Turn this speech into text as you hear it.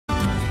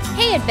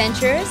Hey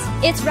adventurers,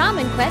 it's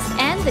Ramen Quest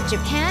and the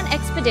Japan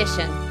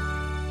Expedition.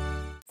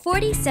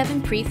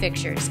 47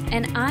 prefectures,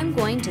 and I'm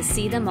going to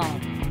see them all.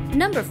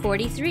 Number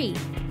 43,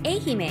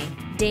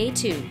 Ehime, Day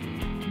 2,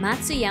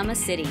 Matsuyama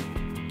City.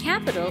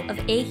 Capital of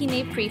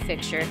Ehime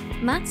Prefecture,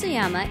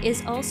 Matsuyama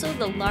is also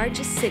the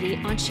largest city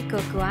on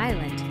Shikoku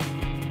Island.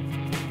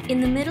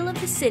 In the middle of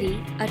the city,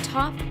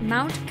 atop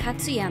Mount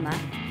Katsuyama,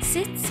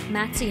 sits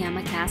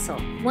Matsuyama Castle,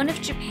 one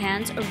of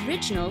Japan's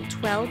original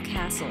 12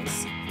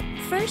 castles.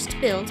 First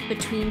built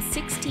between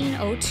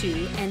 1602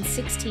 and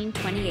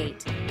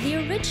 1628,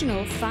 the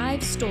original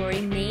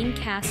 5-story main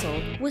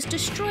castle was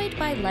destroyed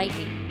by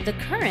lightning. The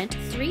current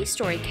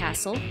 3-story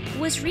castle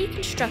was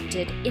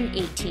reconstructed in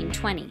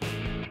 1820.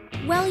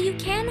 While you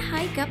can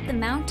hike up the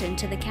mountain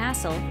to the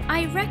castle,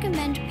 I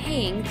recommend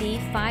paying the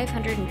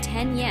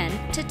 510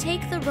 yen to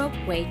take the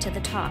ropeway to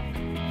the top.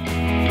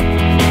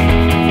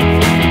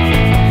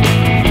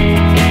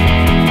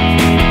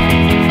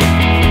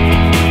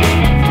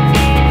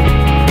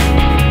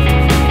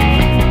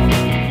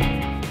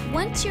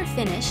 Once you're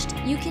finished,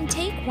 you can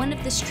take one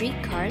of the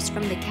streetcars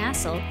from the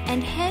castle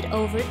and head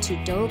over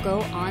to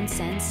Dogo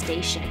Onsen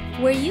Station,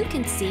 where you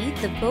can see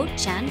the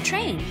Boat-chan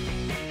train.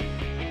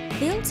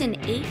 Built in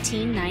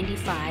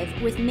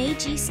 1895 with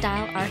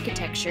Meiji-style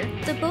architecture,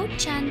 the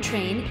Boat-chan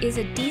train is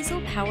a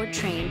diesel-powered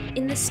train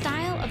in the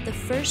style of the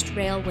first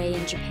railway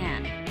in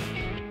Japan.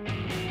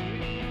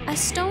 A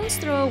stone's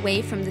throw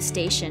away from the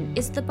station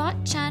is the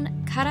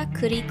Boat-chan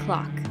Karakuri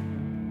clock.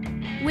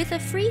 With a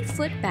free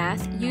foot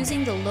bath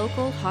using the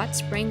local hot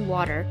spring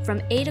water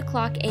from 8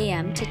 o'clock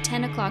a.m. to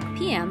 10 o'clock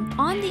p.m.,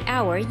 on the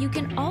hour you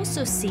can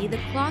also see the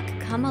clock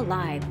come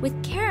alive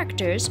with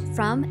characters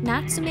from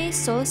Natsume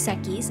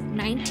Soseki's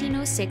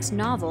 1906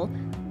 novel,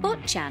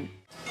 Boat-chan.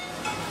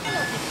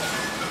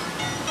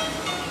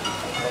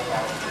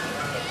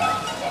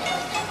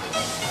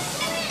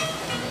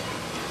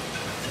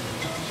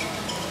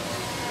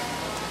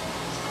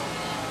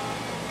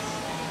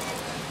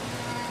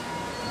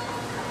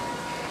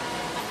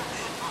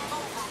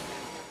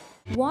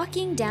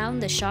 Walking down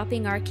the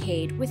shopping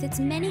arcade with its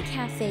many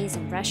cafes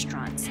and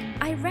restaurants,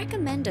 I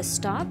recommend a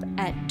stop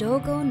at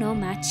Dogo no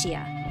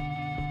Machiya.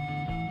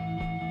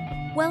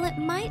 While it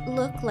might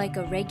look like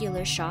a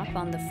regular shop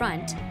on the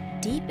front,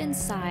 deep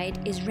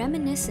inside is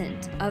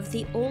reminiscent of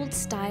the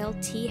old-style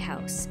tea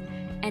house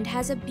and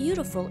has a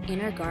beautiful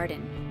inner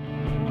garden.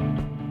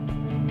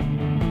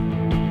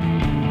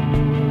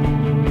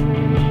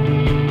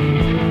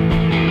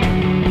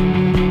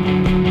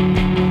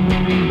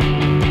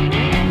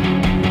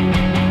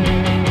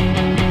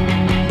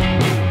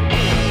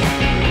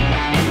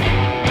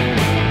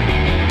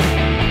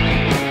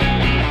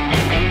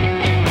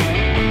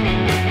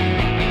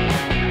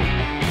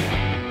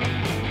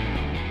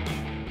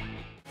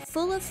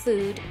 Full of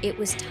food, it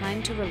was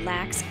time to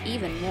relax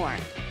even more.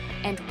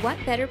 And what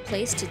better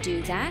place to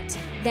do that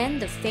than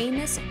the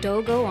famous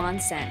Dogo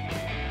Onsen?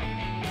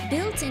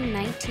 Built in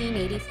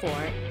 1984,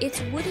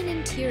 its wooden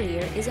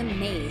interior is a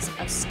maze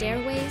of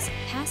stairways,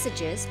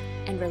 passages,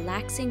 and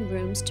relaxing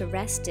rooms to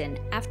rest in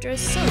after a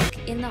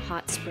soak in the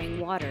hot spring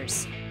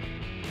waters.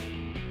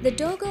 The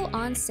Dogo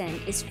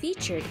Onsen is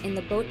featured in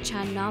the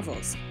Boat-chan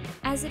novels,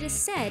 as it is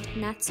said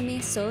Natsume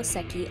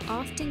Soseki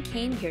often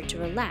came here to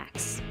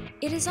relax.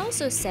 It is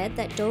also said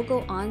that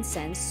Dogo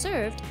Onsen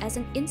served as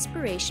an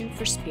inspiration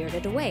for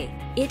Spirited Away.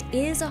 It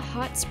is a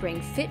hot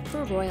spring fit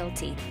for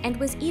royalty and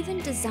was even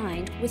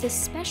designed with a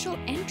special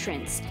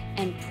entrance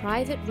and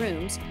private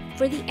rooms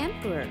for the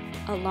emperor.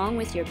 Along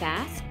with your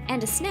bath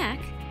and a snack,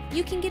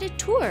 you can get a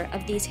tour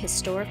of these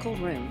historical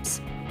rooms.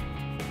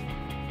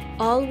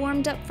 All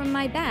warmed up from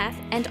my bath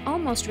and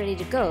almost ready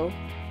to go,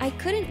 I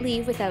couldn't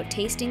leave without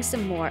tasting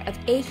some more of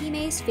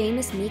Ehime's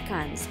famous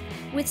mikans,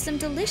 with some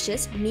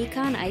delicious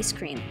mikan ice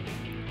cream.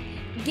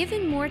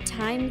 Given more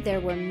time,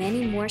 there were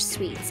many more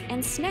sweets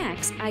and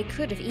snacks I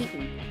could have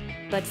eaten,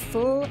 but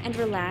full and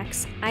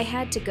relaxed, I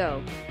had to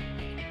go.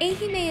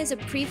 Ehime is a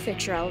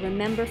prefecture I'll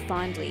remember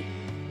fondly,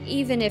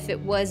 even if it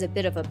was a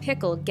bit of a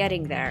pickle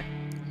getting there.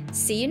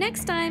 See you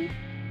next time!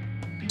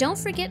 Don't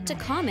forget to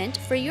comment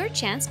for your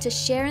chance to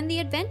share in the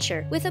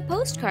adventure with a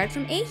postcard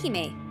from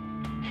Ehime.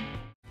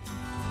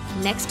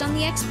 Next on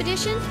the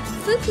expedition,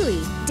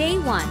 Fukui, Day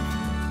 1.